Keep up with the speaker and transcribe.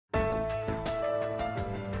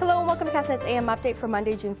Hello and welcome to Castanet's AM update for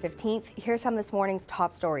Monday, June 15th. Here's some of this morning's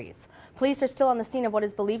top stories. Police are still on the scene of what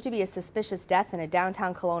is believed to be a suspicious death in a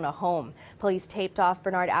downtown Kelowna home. Police taped off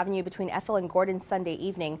Bernard Avenue between Ethel and Gordon Sunday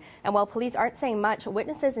evening. And while police aren't saying much,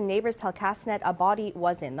 witnesses and neighbors tell Castanet a body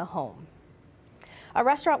was in the home. A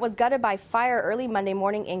restaurant was gutted by fire early Monday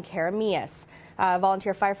morning in Caramias.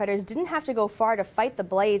 Volunteer firefighters didn't have to go far to fight the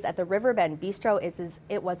blaze at the Riverbend Bistro.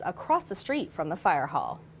 It was across the street from the fire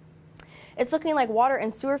hall. It's looking like water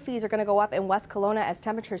and sewer fees are going to go up in West Kelowna as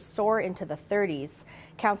temperatures soar into the 30s.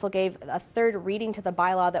 Council gave a third reading to the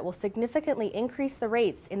bylaw that will significantly increase the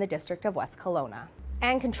rates in the district of West Kelowna.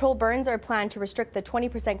 And controlled burns are planned to restrict the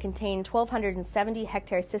 20% contained 1,270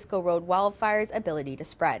 hectare Cisco Road wildfires' ability to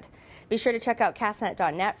spread. Be sure to check out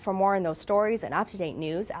castanet.net for more on those stories and up-to-date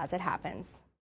news as it happens.